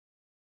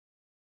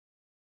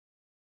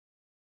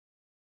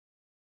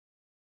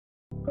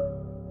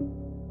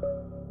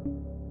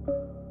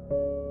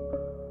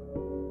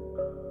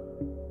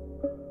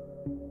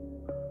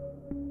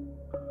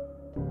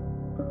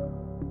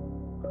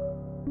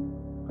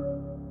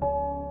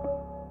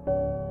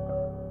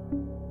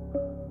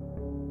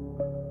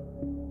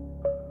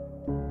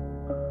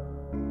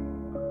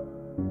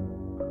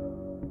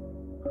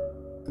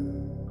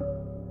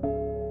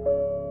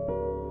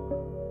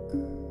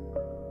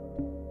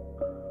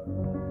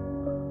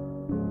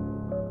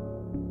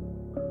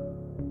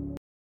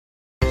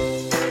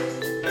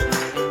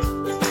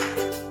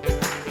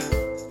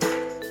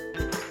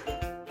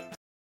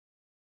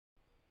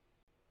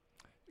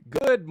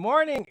Good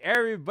morning,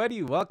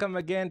 everybody. Welcome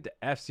again to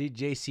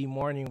FCJC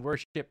Morning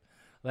Worship.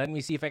 Let me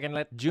see if I can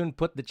let June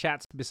put the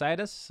chats beside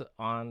us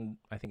on,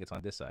 I think it's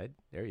on this side.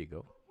 There you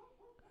go.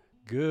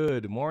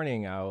 Good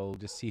morning. I'll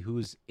just see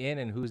who's in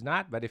and who's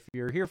not. But if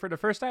you're here for the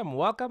first time,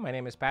 welcome. My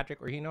name is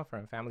Patrick Orhino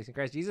from Families in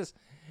Christ Jesus.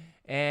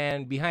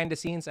 And behind the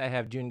scenes, I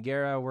have June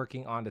Guerra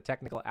working on the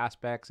technical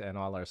aspects and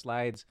all our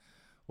slides,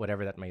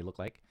 whatever that may look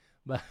like.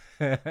 But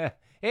hey,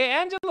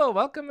 Angelo,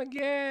 welcome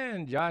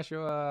again.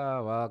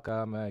 Joshua,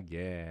 welcome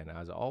again.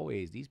 As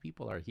always, these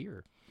people are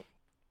here.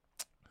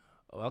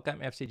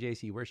 Welcome,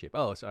 FCJC Worship.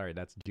 Oh, sorry,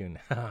 that's June.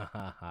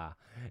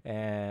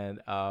 And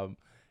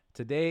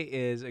today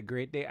is a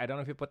great day. I don't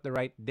know if you put the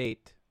right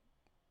date.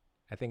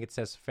 I think it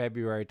says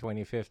February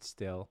 25th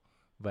still,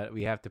 but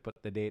we have to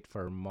put the date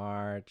for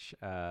March.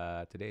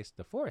 Today's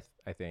the 4th,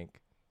 I think.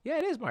 Yeah,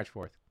 it is March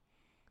 4th.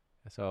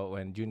 So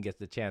when June gets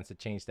the chance to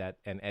change that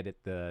and edit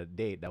the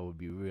date, that would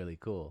be really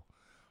cool.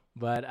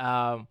 But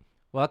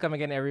welcome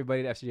again,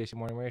 everybody, to FCJC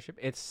Morning Worship.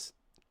 It's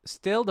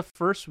still the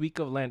first week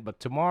of Lent, but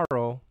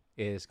tomorrow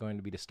is going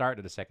to be the start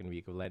of the second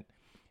week of Lent.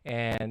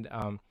 And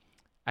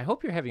I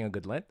hope you're having a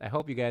good Lent. I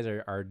hope you guys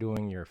are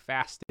doing your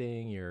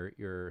fasting,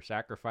 your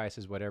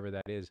sacrifices, whatever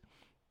that is.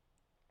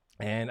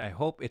 And I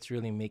hope it's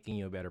really making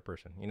you a better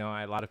person. You know,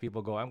 a lot of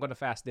people go, I'm going to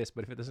fast this,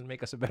 but if it doesn't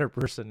make us a better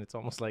person, it's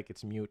almost like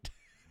it's mute.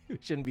 We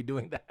shouldn't be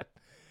doing that.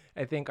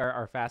 I think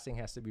our fasting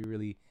has to be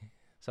really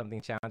something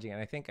challenging.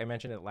 And I think I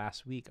mentioned it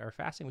last week. Our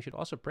fasting, we should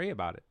also pray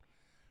about it.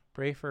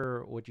 Pray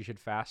for what you should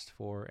fast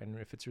for and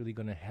if it's really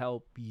going to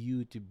help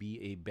you to be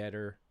a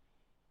better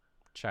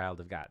child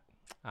of God.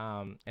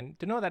 And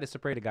to know that is to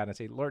pray to God and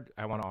say, Lord,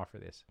 I want to offer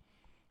this.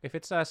 If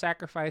it's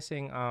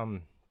sacrificing,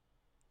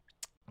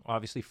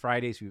 obviously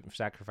Fridays we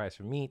sacrifice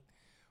for meat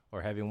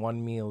or having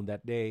one meal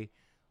that day.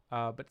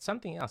 But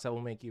something else that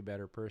will make you a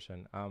better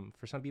person.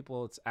 For some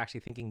people, it's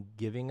actually thinking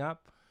giving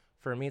up.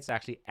 For me, it's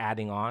actually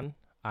adding on.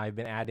 I've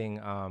been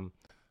adding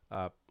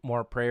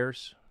more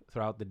prayers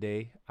throughout the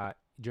day.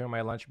 During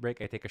my lunch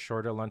break, I take a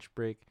shorter lunch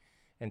break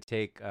and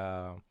take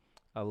a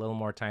little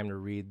more time to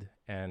read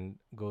and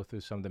go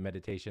through some of the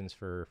meditations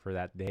for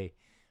that day.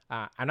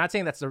 I'm not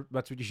saying that's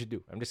what you should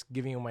do. I'm just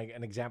giving you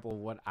an example of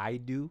what I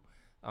do.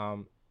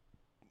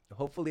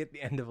 Hopefully, at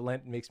the end of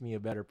Lent, it makes me a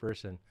better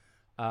person.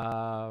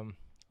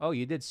 Oh,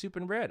 you did soup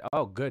and bread.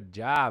 Oh, good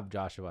job,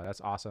 Joshua.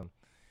 That's awesome.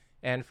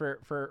 And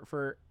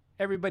for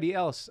everybody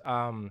else,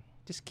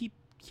 just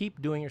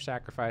keep doing your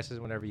sacrifices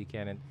whenever you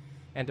can,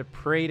 and to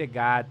pray to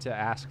God to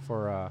ask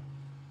for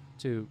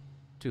to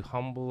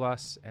humble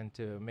us and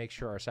to make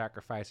sure our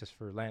sacrifices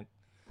for Lent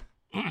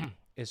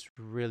is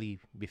really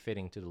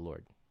befitting to the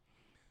Lord.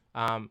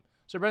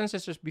 So, brothers and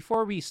sisters,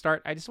 before we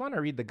start, I just want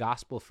to read the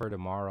gospel for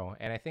tomorrow,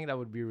 and I think that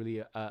would be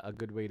really a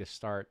good way to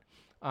start.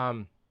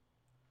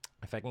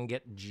 If I can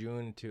get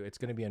June to, it's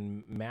going to be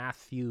in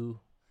Matthew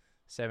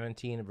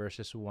 17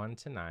 verses 1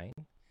 to 9.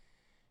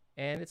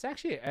 And it's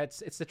actually,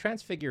 it's the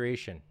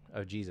transfiguration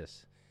of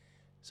Jesus.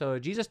 So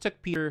Jesus took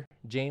Peter,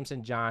 James,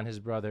 and John, his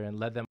brother, and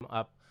led them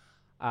up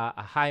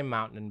a high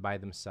mountain by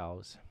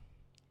themselves.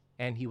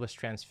 And he was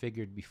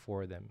transfigured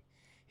before them.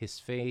 His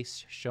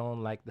face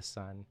shone like the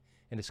sun,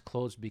 and his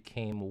clothes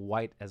became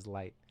white as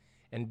light.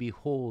 And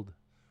behold,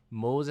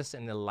 Moses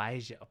and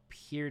Elijah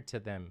appeared to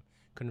them,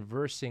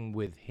 conversing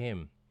with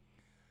him.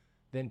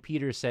 Then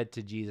Peter said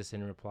to Jesus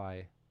in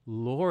reply,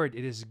 Lord,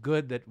 it is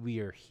good that we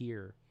are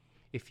here.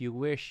 If you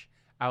wish,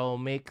 I will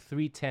make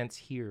 3 tents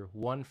here,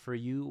 one for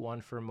you, one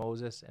for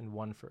Moses, and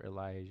one for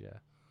Elijah.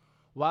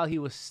 While he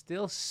was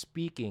still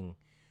speaking,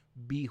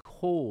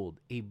 behold,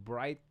 a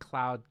bright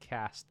cloud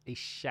cast a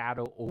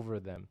shadow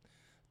over them.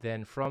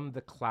 Then from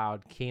the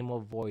cloud came a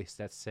voice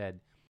that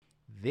said,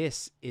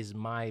 This is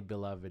my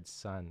beloved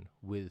Son,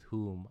 with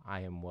whom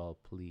I am well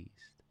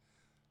pleased.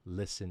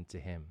 Listen to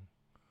him.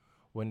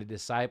 When the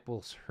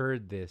disciples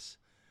heard this,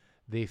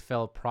 they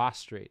fell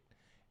prostrate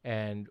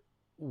and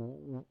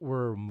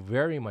were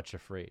very much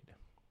afraid.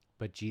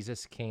 But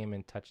Jesus came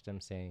and touched them,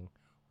 saying,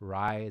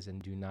 Rise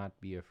and do not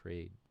be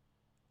afraid.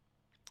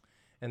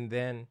 And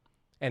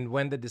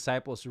when the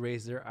disciples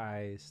raised their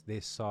eyes, they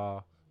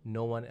saw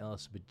no one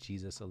else but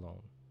Jesus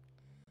alone.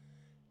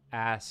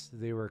 As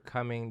they were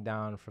coming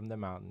down from the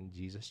mountain,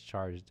 Jesus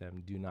charged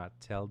them, Do not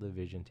tell the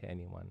vision to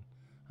anyone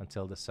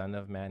until the Son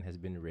of Man has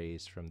been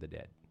raised from the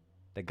dead.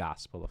 The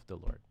gospel of the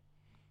Lord.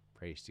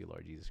 Praise to you,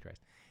 Lord Jesus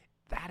Christ.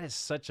 That is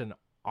such an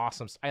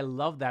awesome, I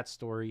love that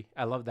story.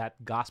 I love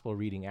that gospel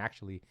reading,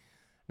 actually.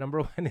 Number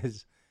one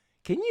is,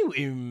 can you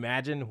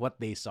imagine what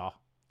they saw?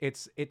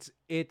 It's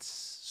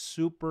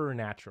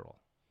supernatural.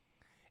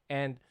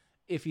 And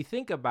if you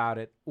think about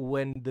it,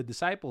 when the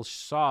disciples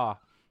saw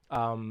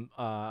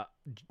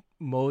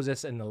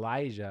Moses and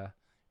Elijah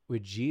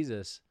with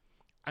Jesus,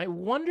 I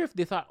wonder if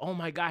they thought, oh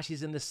my gosh,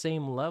 he's in the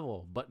same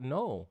level. But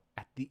no,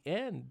 at the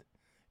end,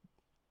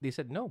 they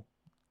said, no,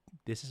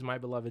 this is my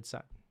beloved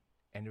Son.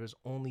 And it was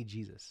only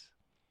Jesus.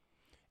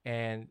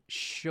 And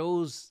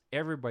shows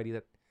everybody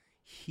that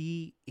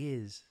he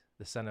is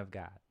the Son of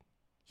God.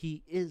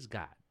 He is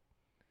God.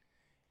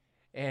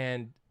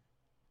 And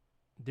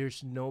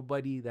there's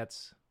nobody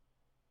that's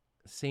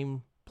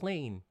same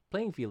playing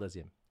field as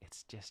him.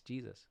 It's just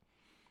Jesus.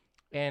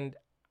 And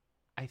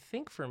I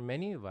think for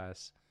many of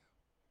us,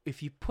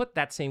 if you put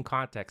that same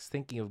context,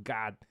 thinking of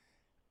God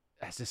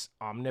as this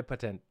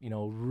omnipotent,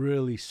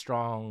 really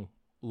strong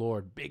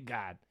Lord, big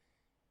God,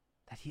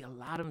 that he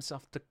allowed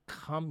himself to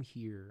come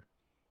here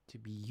to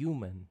be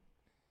human,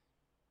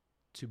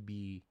 to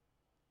be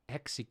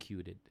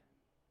executed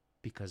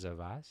because of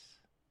us.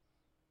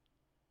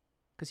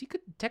 Because he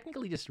could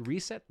technically just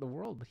reset the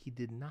world, but he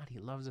did not. He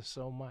loves us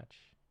so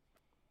much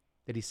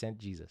that he sent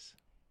Jesus.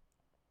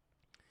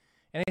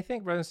 And I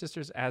think, brothers and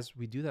sisters, as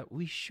we do that,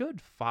 we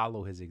should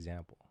follow his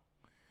example.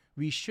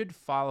 We should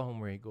follow him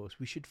where he goes.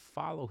 We should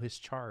follow his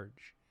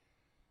charge.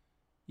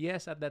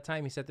 Yes, at that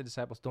time he said to the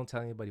disciples, don't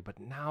tell anybody. But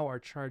now our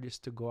charge is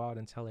to go out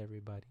and tell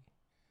everybody.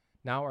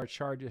 Now our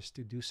charge is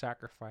to do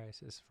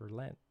sacrifices for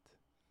Lent.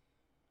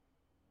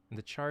 And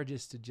the charge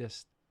is to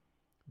just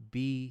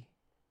be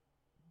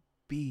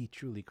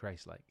truly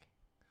Christ-like.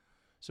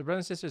 So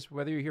brothers and sisters,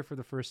 whether you're here for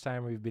the first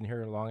time or you've been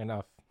here long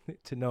enough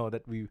to know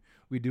that we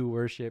do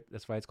worship,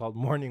 that's why it's called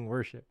morning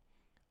worship,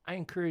 I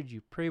encourage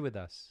you, pray with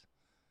us.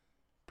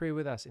 Pray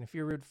with us. And if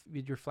you're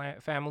with your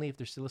family, if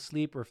they're still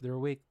asleep or if they're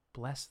awake,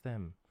 bless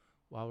them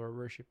while we're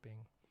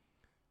worshiping.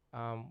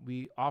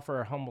 We offer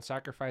our humble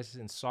sacrifices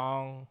in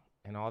song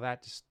and all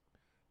that, just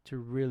to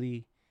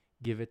really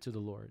give it to the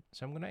Lord.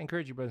 So I'm going to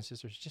encourage you, brothers and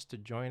sisters, just to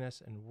join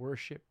us and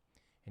worship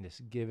and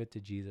just give it to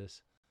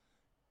Jesus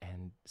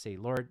and say,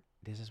 Lord,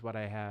 this is what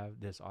I have.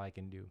 This is all I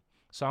can do.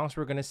 Songs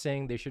we're going to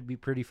sing, they should be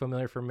pretty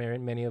familiar for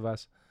many of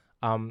us.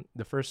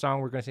 The first song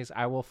we're going to sing is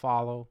I Will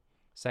Follow.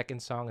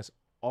 Second song is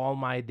All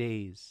My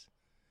Days.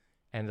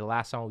 And the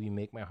last song will be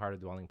Make My Heart a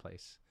Dwelling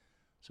Place.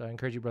 So I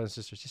encourage you, brothers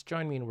and sisters, just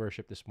join me in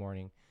worship this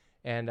morning.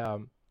 And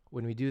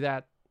when we do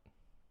that,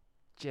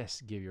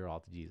 just give your all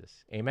to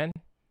Jesus. Amen?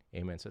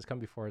 Amen. So let's come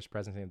before his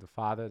presence in the name of the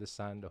Father, the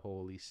Son, the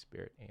Holy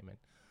Spirit. Amen.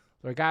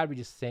 Lord God, we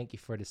just thank you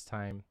for this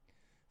time.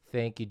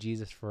 Thank you,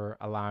 Jesus, for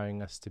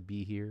allowing us to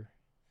be here.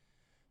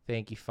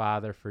 Thank you,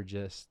 Father, for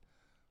just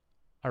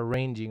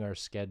arranging our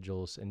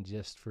schedules and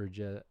just for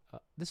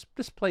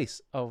this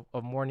place of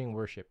morning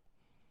worship.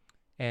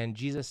 And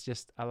Jesus,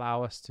 just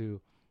allow us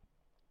to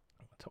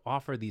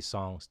offer these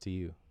songs to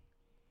you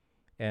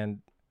and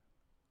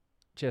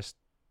just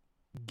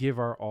give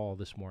our all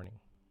this morning.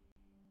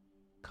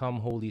 Come,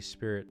 Holy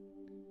Spirit.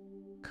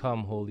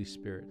 Come, Holy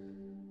Spirit.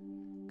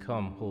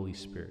 Come, Holy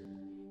Spirit.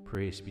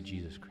 Praise be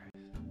Jesus Christ.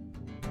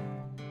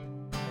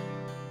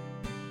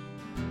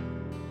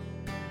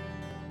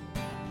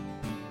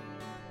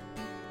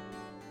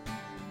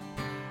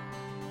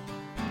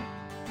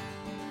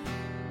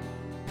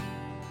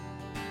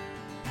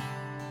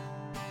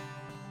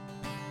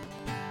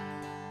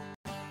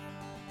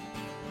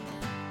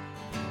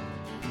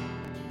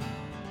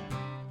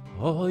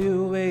 All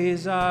your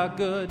ways are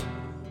good,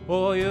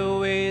 all your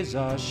ways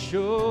are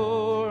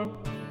sure.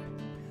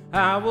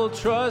 I will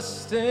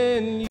trust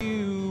in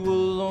you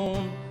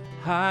alone,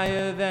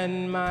 higher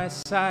than my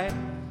sight,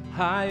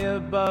 high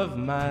above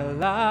my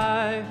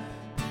life.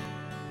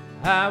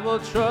 I will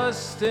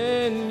trust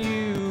in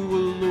you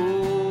alone.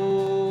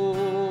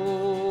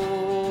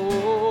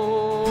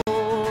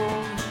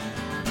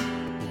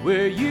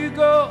 Where you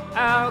go,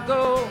 I'll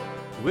go.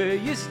 Where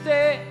you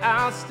stay,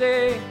 I'll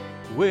stay.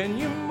 When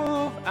you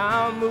move,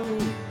 I'll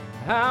move.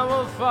 I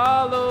will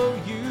follow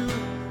you.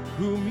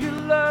 Whom you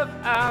love,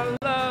 I'll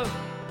love.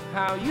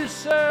 How you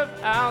serve,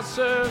 I'll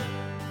serve.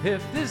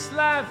 If this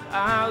life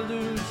I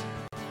lose,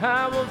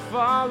 I will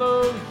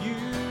follow you.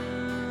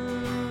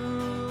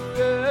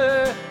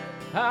 Yeah,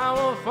 I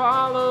will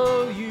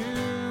follow you.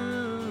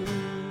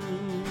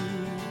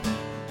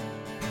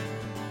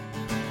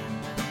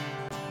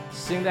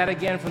 Sing that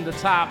again from the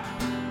top.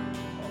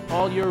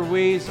 All your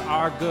ways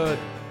are good.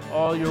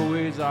 All your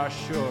ways are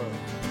sure.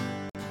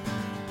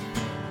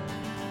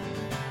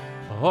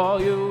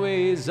 All your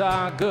ways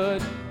are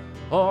good.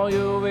 All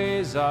your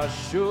ways are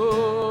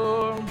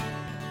sure.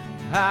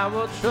 I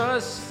will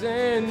trust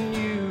in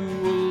you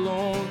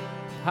alone,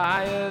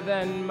 higher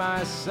than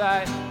my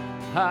sight,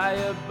 high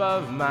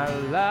above my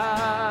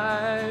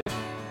life.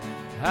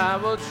 I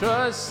will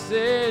trust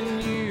in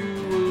you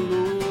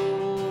alone.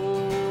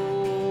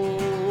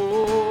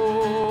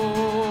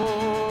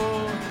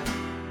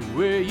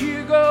 Where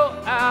you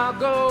go, I'll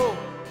go.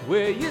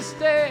 Where you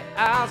stay,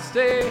 I'll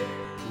stay.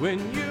 When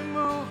you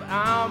move,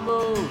 I'll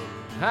move.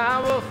 I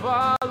will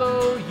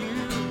follow you.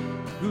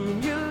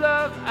 Whom you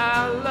love,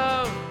 I'll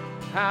love.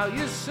 How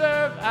you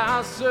serve,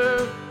 I'll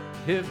serve.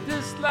 If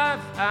this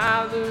life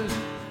I lose,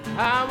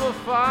 I will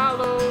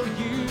follow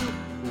you.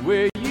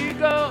 Where you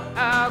go,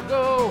 I'll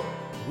go.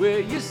 Where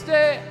you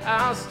stay,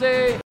 I'll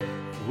stay.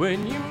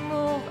 When you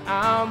move,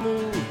 I'll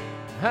move.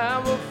 I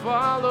will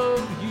follow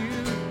you.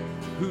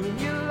 Whom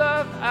you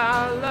love,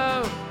 I'll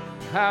love.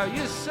 How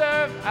you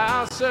serve,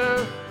 I'll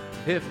serve.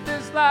 If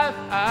this life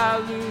I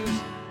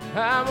lose,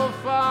 I will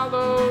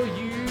follow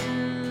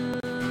you.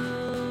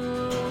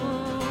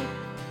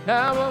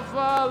 I will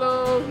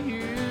follow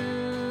you.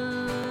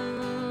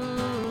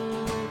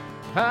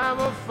 I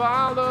will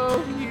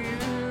follow you.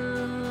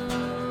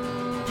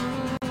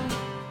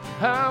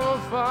 I will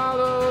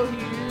follow you.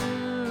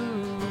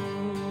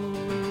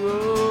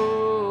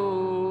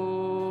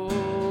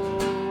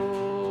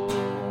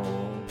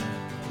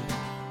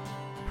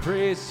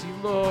 Praise you,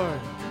 Lord.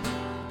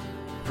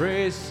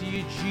 Praise to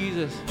you,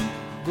 Jesus.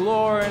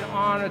 Glory and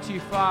honor to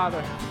you,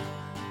 Father.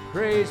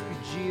 Praise be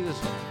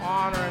Jesus.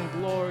 Honor and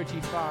glory to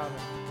you, Father.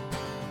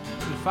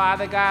 And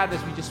Father God,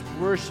 as we just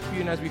worship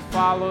you and as we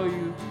follow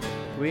you,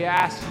 we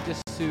ask you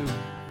just to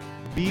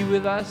be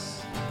with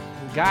us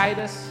and guide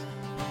us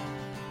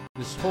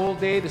this whole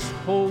day, this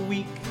whole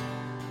week,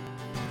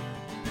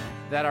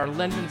 that our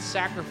Lenten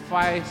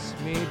sacrifice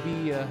may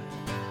be an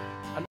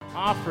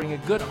offering, a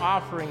good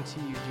offering to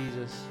you,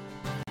 Jesus.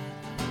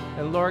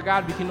 And Lord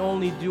God, we can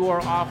only do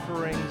our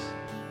offerings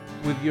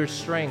with your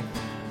strength.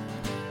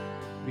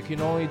 We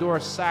can only do our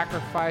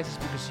sacrifices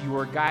because you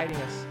are guiding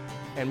us,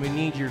 and we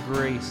need your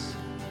grace.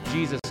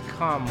 Jesus,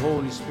 come,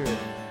 Holy Spirit.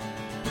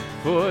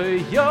 For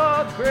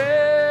your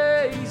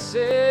grace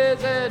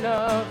is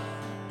enough.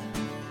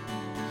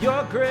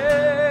 Your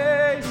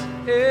grace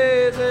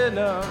is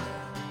enough.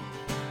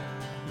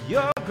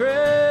 Your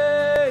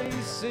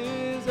grace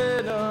is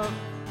enough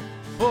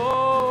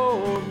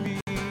for me.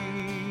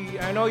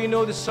 I know you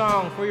know the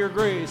song, For Your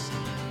Grace.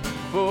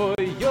 For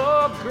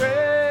your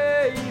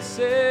grace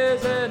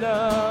is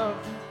enough.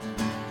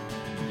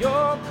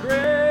 Your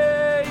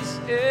grace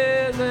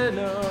is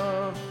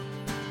enough.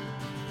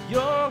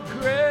 Your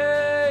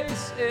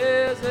grace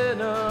is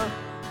enough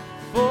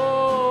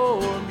for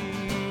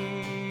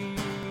me.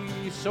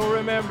 So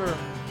remember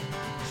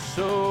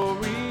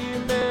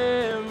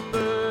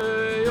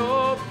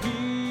your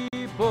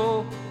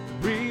people,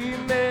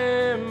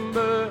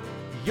 remember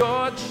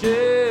your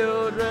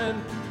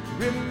children,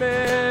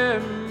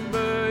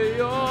 remember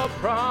your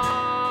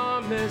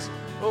promise,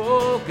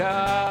 oh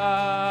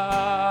God.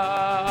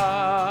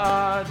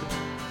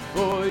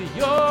 For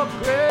your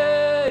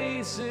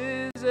grace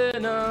is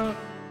enough.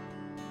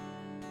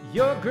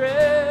 Your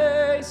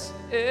grace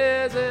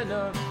is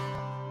enough.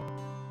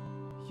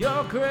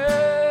 Your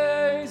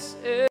grace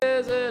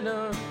is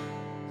enough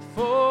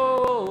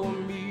for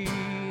me.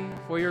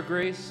 For your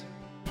grace.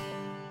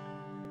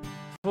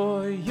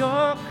 For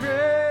your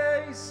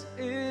grace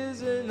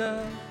is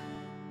enough.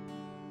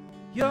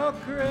 Your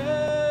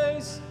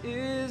grace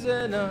is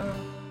enough.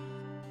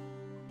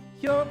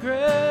 Your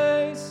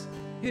grace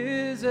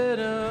is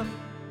enough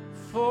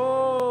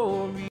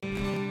for me.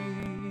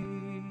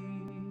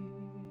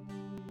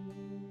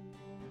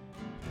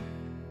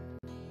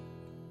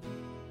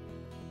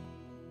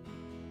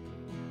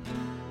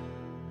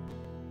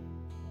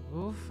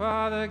 Oh,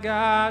 Father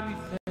God, we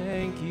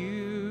thank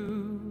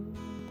you.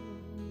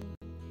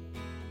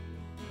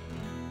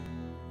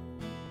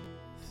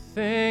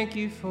 Thank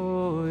you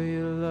for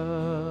your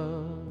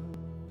love.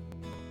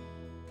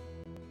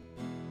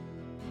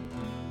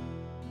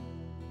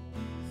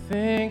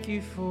 Thank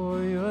you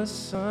for your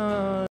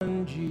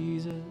Son,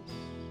 Jesus.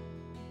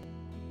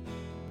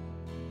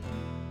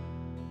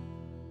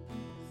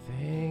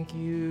 Thank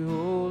you,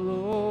 oh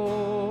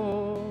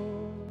Lord.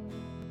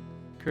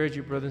 Encourage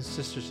your brothers and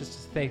sisters just to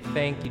say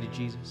thank you to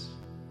Jesus.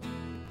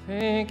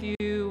 Thank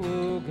you,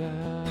 oh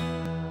God.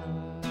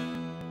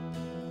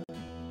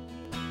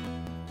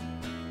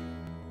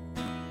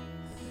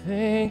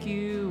 Thank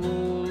you, oh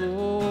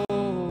Lord.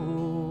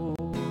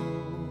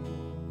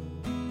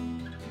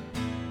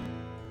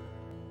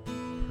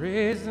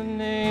 Praise the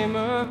name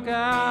of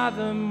God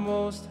the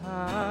Most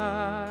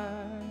High.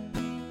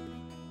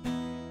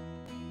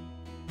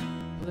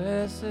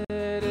 Blessed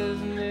His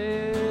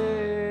name.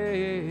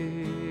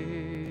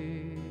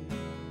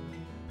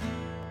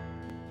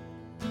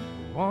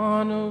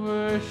 Wanna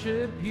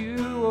worship you,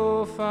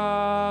 oh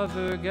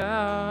Father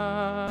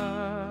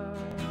God,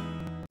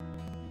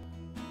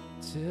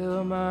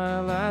 till my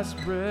last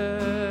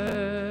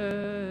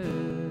breath.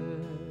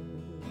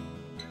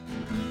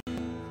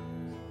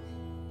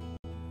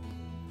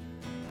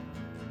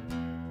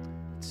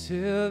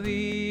 Till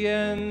the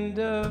end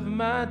of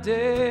my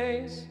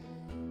days,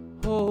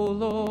 oh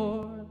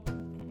Lord,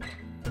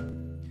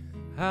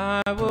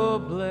 I will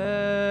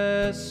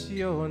bless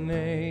your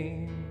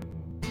name,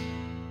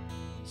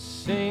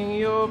 sing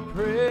your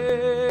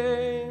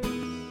praise,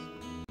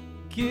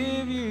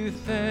 give you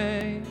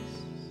thanks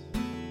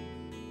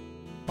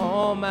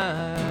all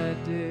my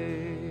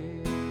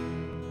days.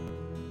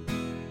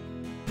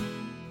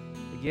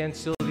 Again,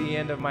 till the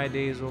end of my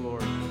days, O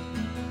Lord.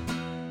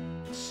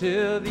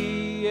 Till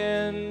the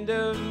end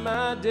of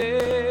my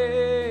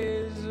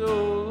days, O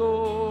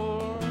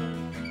Lord,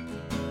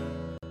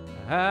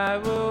 I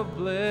will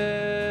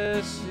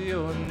bless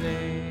your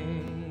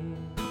name,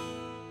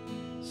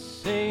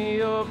 sing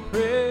your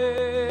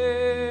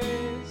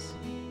praise,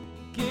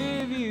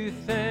 give you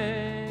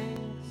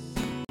thanks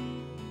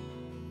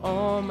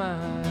all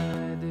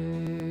my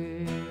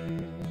days.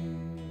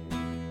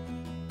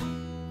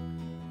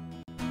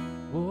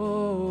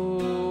 Whoa.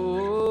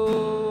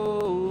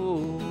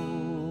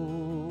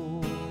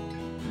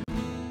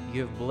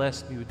 You have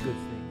blessed me with good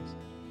things.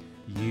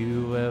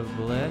 You have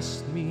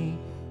blessed me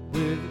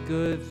with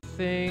good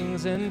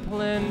things and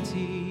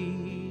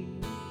plenty.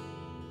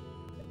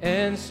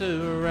 and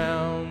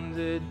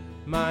surrounded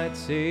my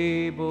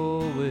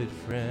table with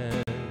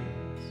friends.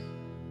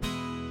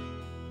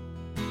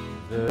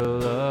 Their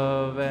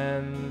love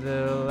and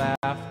their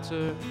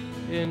laughter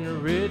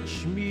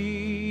enrich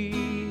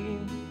me.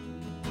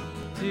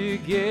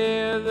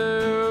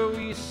 Together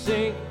we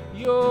sing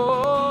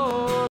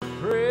your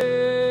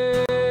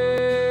praise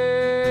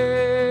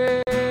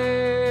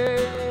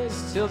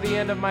till the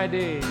end of my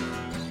days.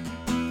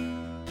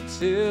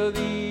 Till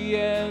the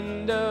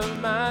end of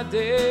my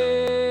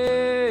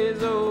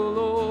days,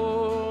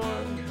 oh Lord,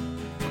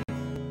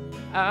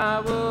 I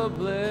will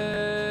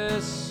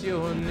bless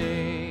your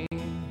name,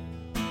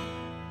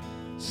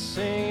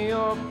 sing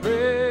your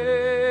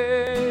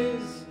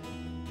praise,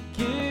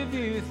 give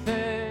you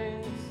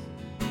thanks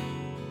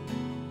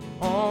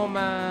all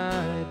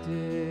my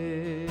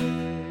days.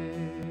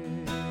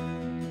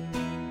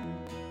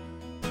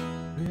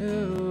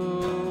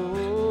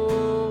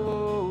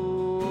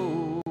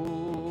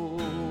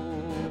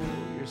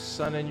 Your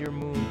sun and your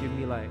moon give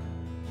me light.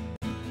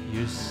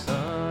 Your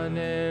sun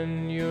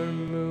and your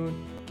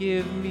moon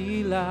give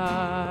me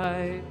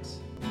light,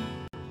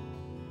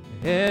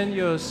 and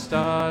your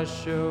stars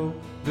show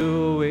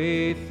the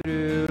way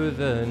through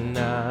the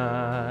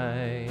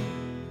night.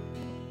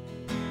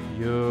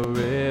 Your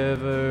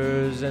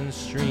rivers and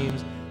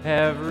streams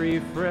have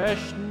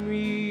refreshed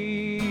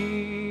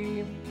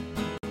me.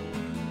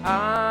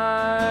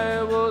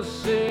 I will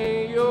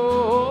sing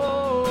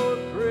your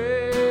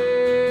praise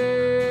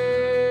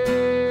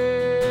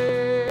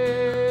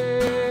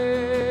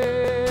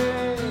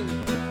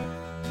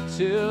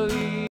till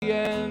the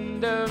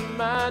end of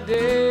my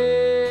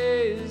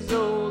days,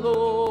 oh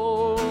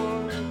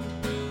Lord.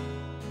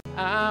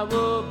 I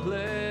will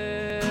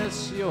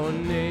bless your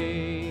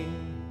name,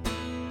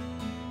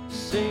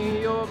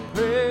 sing your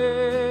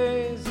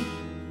praise,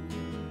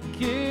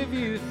 give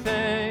you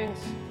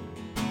thanks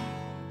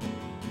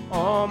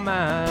all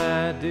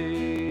my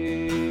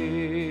days.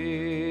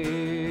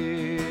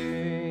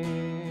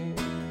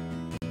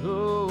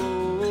 Oh,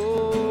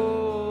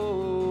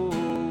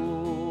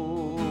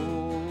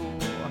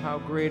 how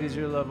great is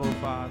your love, oh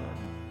Father.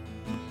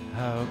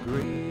 How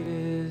great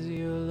is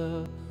your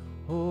love,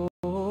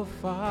 oh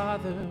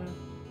Father,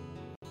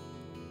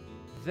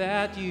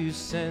 that you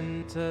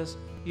sent us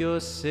your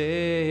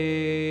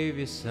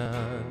Savior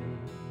Son.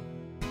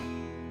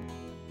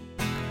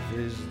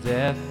 His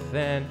death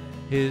and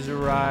his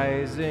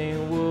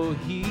rising will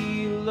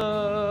heal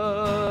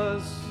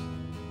us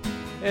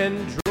and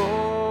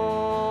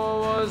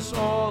draw us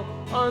all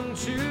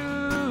unto you.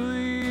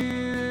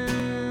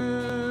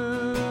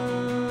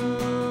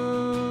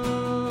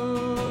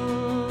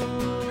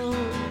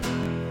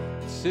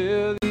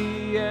 Till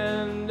the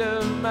end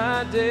of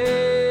my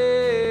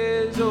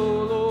days,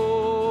 oh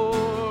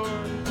Lord,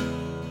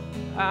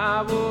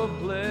 I will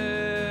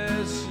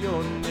bless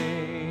your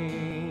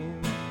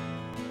name,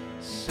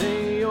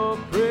 sing your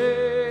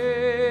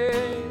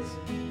praise,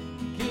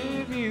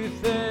 give you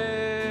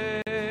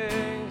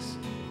thanks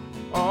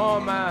all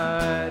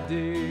my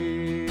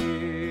days.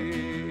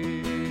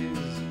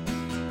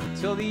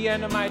 Till the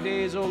end of my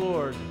days, oh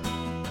Lord,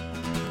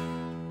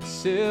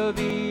 till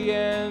the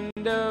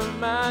end of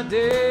my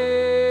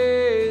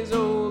days, oh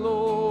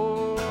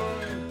Lord,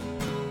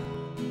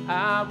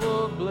 I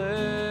will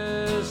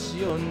bless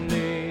your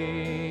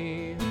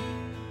name,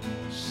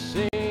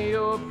 sing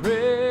your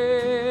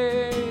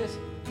praise,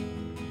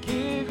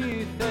 give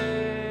you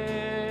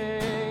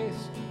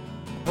thanks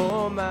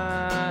all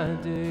my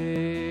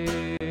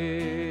days.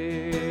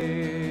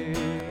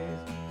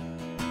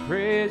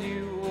 Praise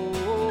you,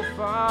 oh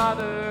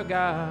Father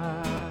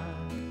God.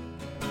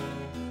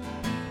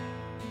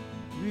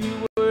 We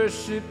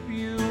worship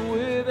you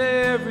with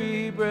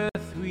every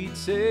breath we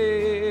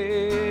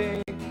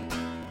take.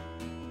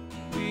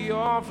 We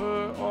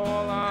offer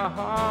all our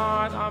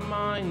heart, our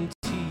mind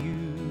to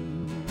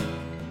you.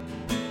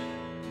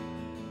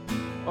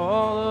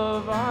 All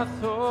of our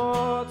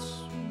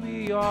thoughts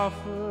we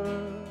offer.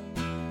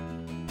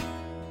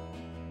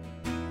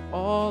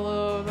 All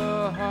of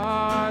the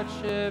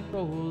hardship,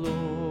 oh Lord.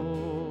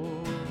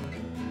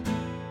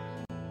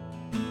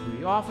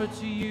 We offer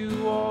to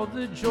you all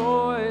the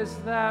joys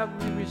that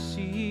we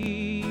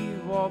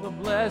receive, all the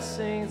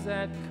blessings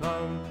that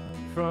come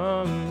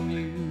from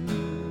you.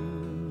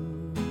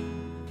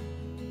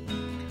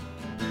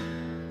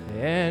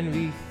 And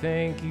we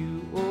thank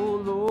you,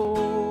 oh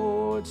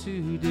Lord,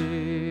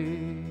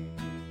 today.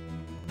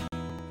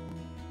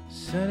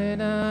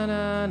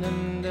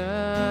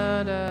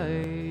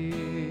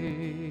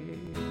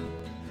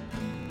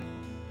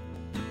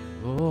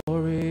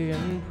 Glory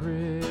and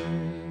praise.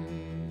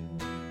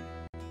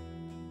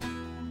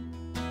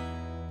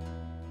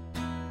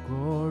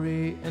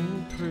 Glory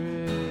and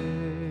praise.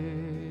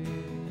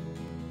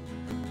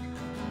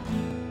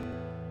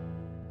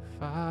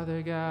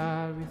 Father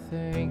God, we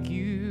thank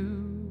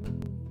you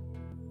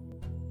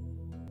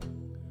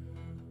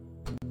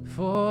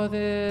for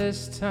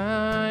this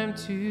time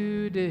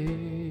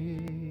today.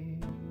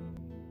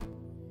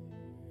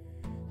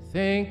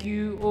 Thank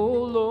you, O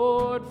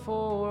Lord,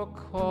 for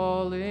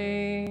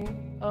calling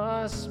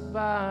us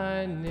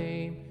by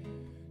name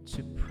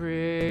to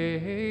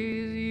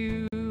praise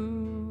you.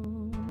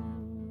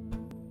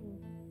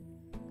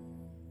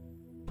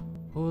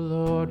 Oh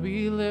Lord,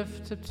 we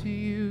lift up to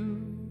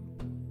you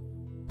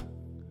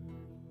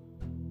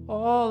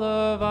all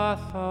of our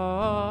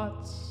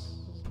thoughts,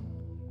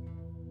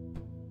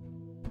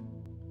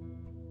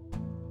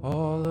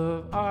 all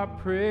of our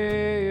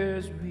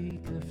prayers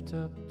we lift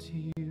up to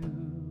you,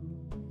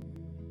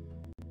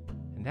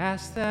 and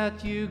ask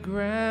that you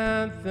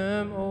grant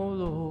them, O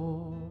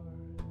Lord,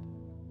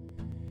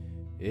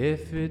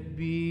 if it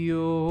be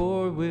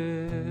your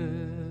will.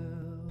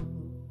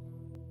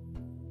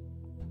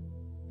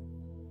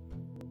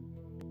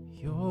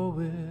 Your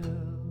will.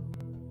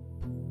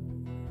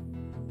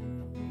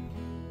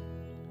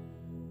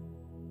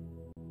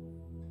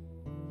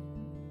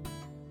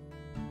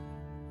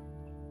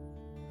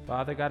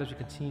 Father God, as we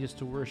continue just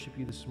to worship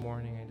you this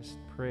morning, I just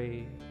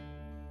pray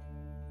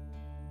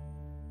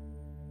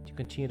to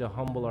continue to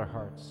humble our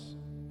hearts.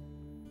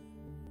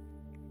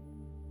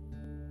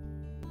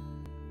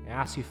 I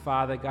ask you,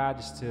 Father God,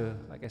 just to,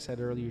 like I said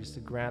earlier, just to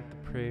grant the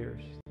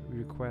prayers that we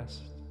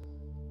request.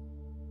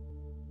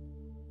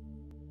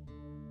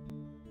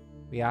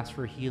 We ask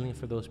for healing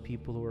for those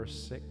people who are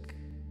sick.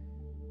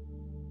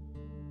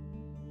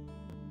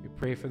 We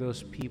pray for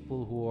those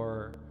people who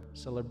are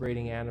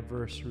celebrating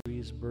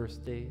anniversaries,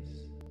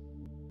 birthdays.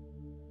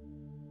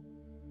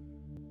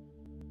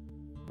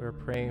 We're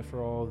praying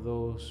for all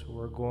those who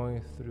are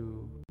going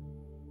through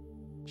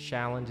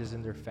challenges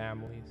in their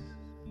families.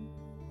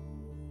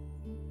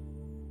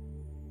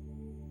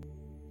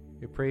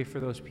 We pray for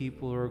those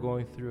people who are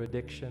going through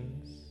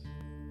addictions.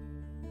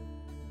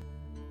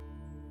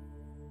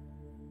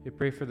 We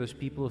pray for those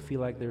people who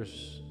feel like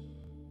there's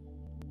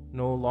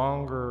no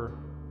longer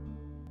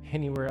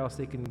anywhere else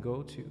they can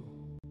go to.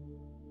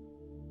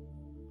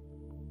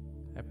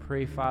 I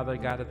pray, Father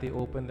God, that they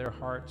open their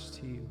hearts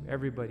to you,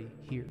 everybody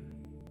here,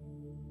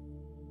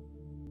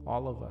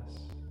 all of us,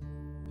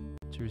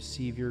 to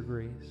receive your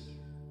grace.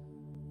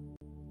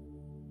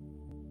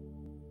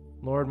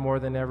 Lord, more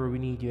than ever, we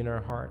need you in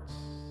our hearts.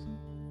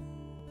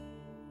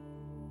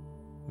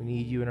 We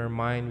need you in our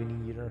mind, we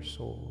need you in our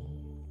soul,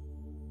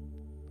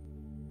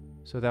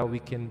 so that we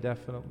can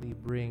definitely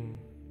bring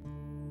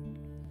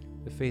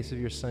the face of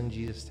your Son,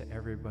 Jesus, to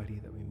everybody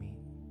that we meet.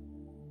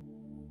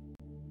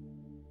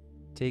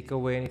 Take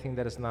away anything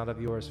that is not of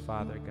yours,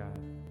 Father God,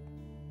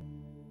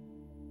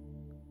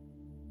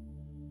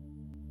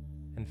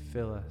 and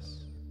fill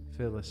us,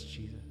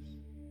 Jesus,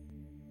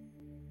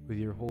 with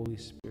your Holy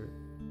Spirit.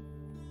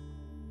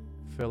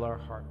 Fill our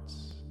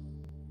hearts,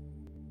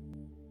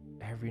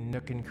 every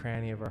nook and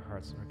cranny of our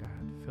hearts, Lord God,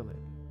 fill it.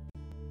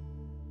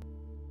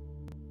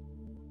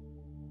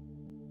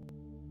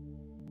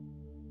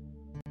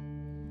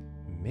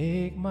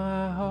 Make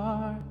my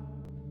heart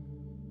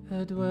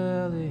a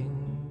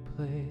dwelling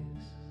place,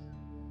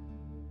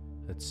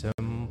 a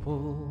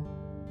temple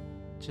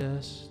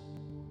just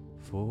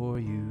for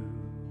you,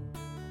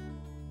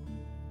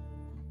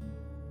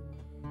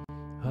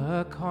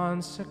 a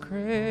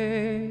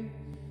consecrated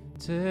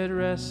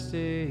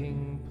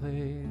resting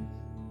place,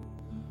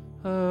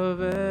 a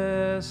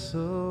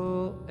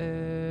vessel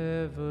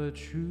ever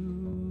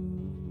true.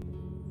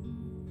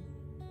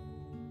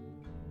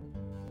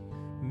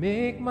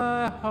 Make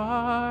my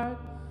heart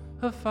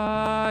a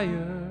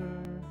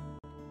fire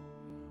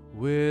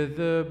with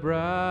the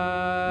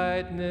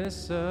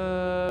brightness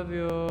of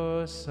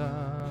your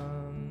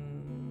sun.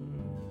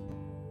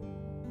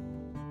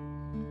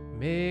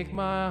 Make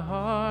my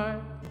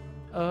heart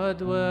a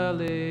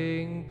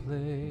dwelling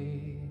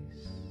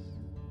place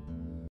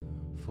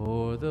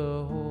for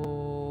the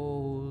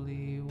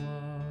Holy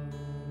One.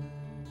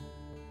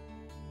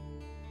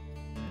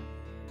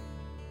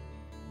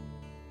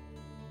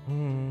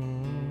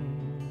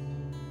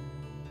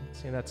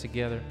 Sing that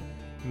together.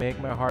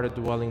 Make my heart a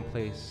dwelling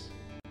place.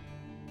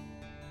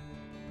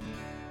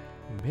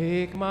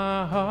 Make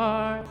my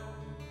heart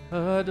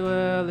a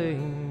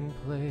dwelling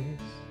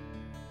place,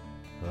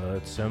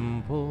 a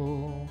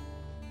temple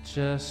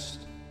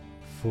just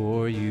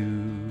for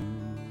you,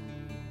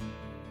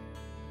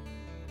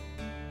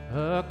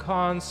 a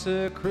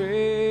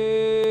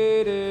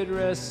consecrated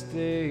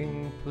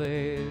resting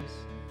place,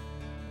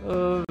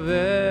 a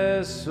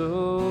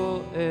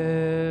vessel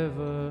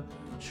ever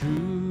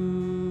true.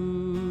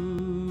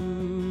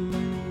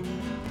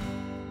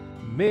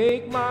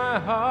 Make my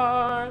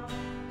heart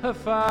a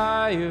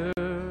fire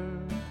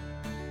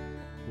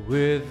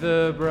with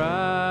the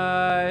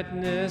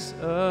brightness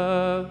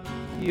of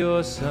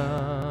your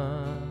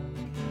sun.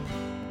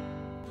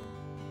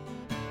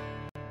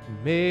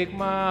 Make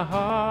my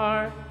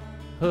heart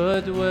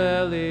a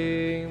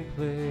dwelling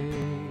place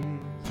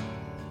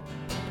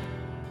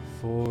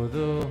for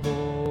the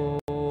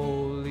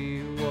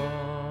Holy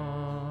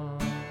One.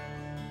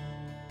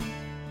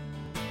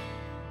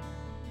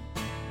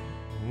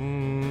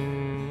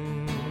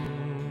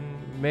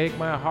 Make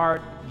my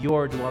heart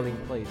your dwelling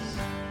place.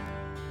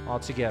 All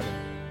together.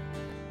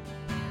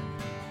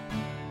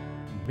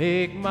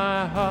 Make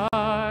my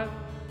heart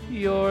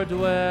your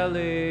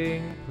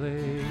dwelling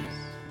place,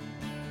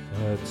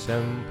 a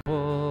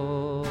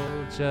temple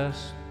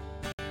just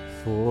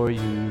for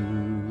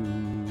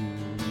you,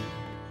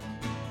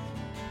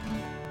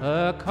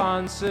 a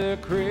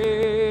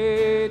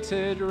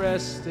consecrated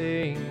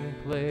resting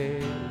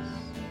place,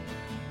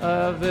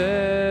 a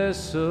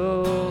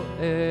vessel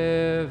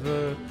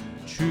ever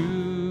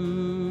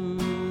true.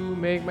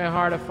 Make my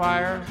heart a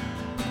fire,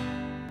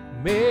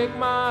 make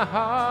my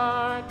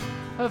heart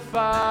a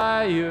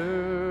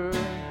fire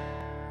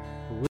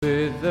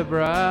with the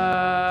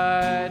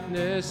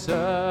brightness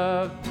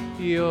of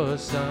your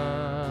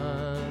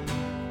sun.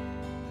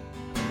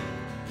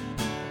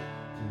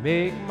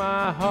 Make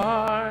my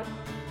heart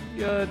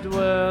your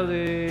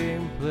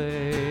dwelling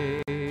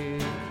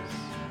place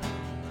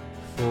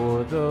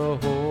for the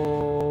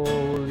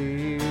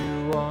Holy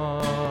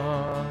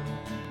One.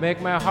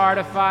 Make my heart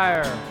a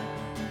fire.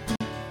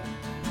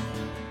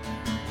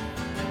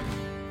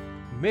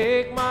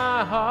 Make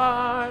my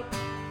heart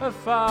a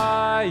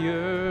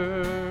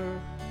fire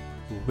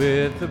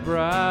with the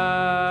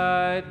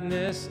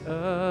brightness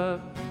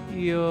of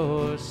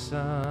your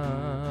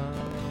sun.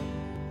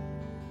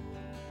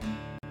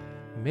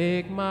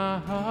 Make my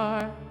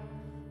heart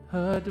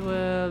a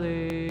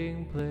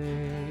dwelling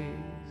place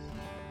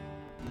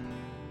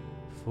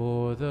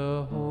for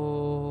the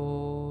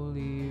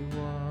Holy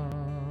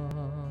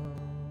One.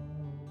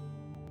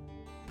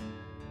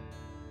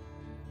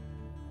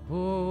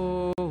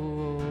 Oh,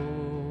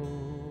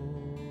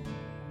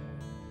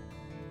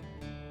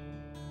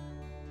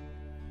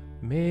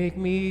 make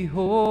me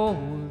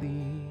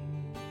holy,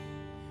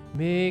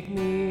 make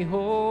me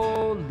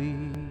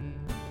holy,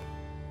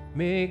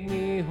 make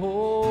me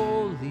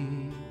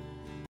holy,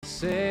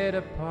 set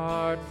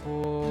apart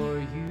for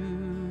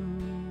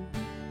you.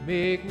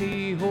 Make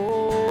me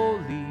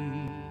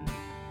holy,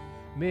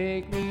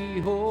 make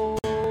me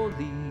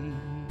holy,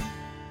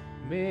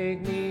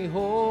 make me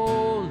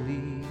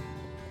holy,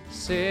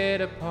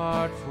 set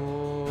apart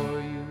for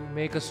you.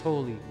 Make us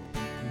holy,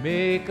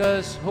 make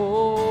us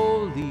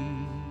holy,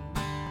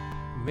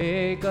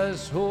 make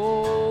us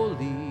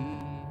holy,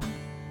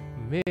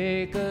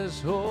 make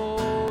us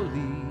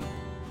holy,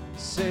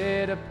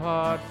 set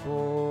apart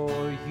for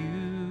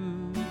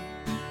you.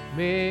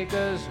 Make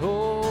us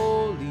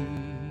holy,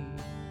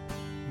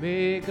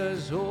 make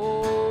us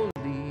holy,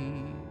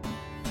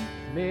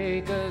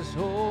 make us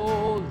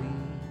holy,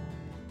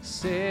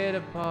 set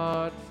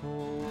apart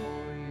for you.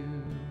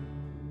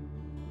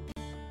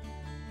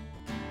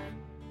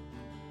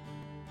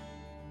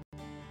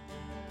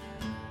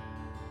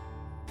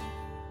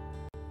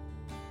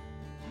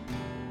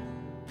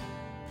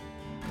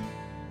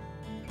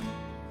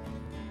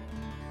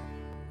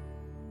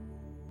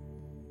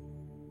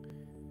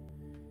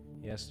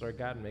 Yes, Lord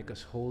God, make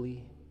us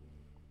holy.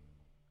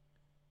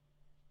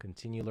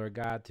 Continue, Lord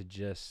God, to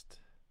just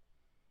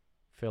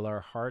fill our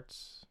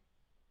hearts.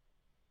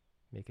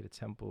 Make it a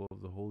temple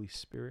of the Holy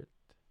Spirit.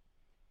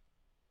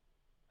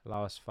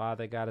 Allow us,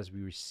 Father God, as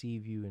we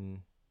receive you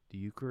in the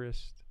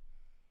Eucharist,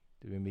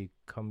 that we may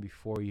come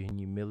before you in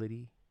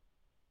humility.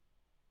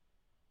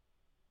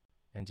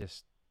 And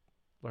just,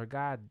 Lord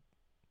God,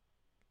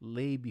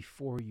 lay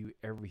before you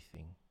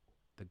everything.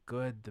 The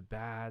good, the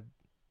bad,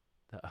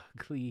 the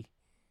ugly,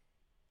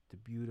 the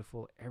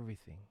beautiful,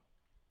 everything.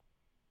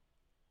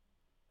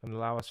 And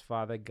allow us,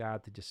 Father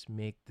God, to just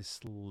make this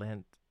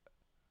Lent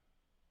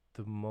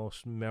the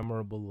most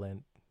memorable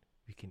Lent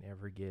we can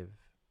ever give.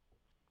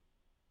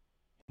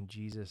 And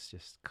Jesus,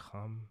 just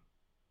come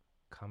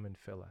and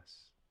fill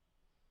us.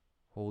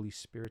 Holy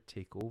Spirit,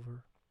 take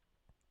over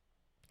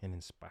and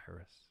inspire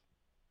us.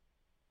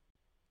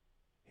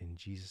 In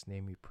Jesus'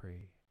 name we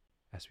pray,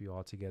 as we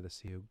all together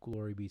say,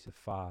 glory be to the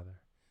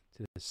Father,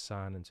 to the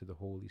Son, and to the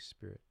Holy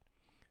Spirit,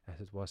 as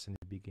it was in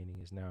the beginning,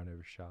 is now, and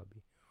ever shall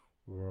be,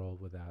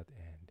 world without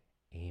end.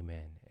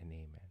 Amen and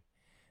amen.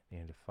 In the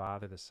name of the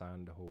Father, the Son,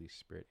 and the Holy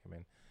Spirit.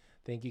 Amen.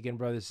 Thank you again,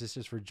 brothers and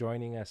sisters, for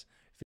joining us.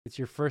 If it's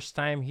your first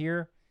time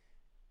here,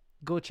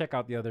 go check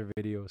out the other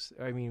videos.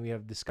 I mean, we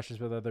have discussions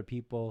with other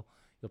people.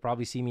 You'll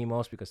probably see me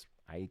most because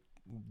I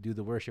do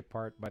the worship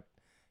part, but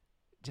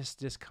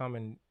just come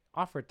and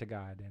offer it to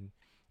God. And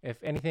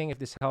if anything, if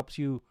this helps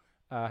you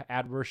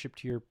add worship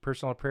to your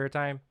personal prayer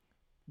time,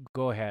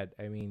 go ahead.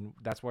 I mean,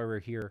 that's why we're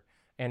here.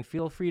 And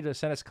feel free to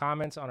send us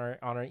comments on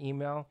our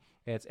email.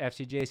 It's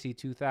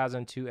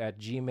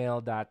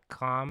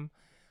fcjc2002@gmail.com.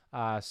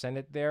 Send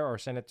it there, or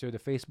send it to the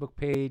Facebook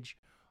page,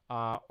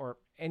 or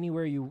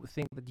anywhere you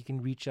think that you can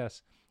reach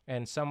us,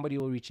 and somebody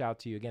will reach out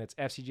to you. Again, it's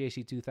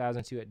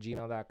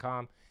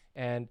fcjc2002@gmail.com.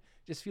 And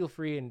just feel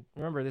free. And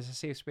remember, this is a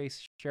safe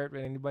space. Share it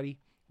with anybody,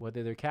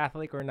 whether they're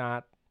Catholic or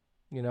not.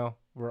 You know,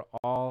 we're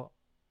all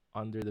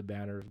under the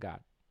banner of God.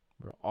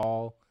 We're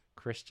all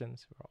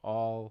Christians. We're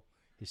all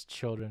his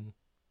children,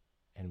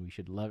 and we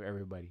should love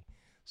everybody.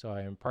 So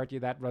I impart to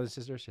you that, brothers and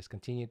sisters. Just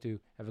continue to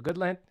have a good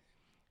Lent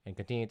and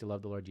continue to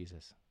love the Lord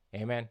Jesus.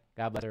 Amen.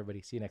 God bless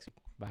everybody. See you next week.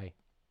 Bye.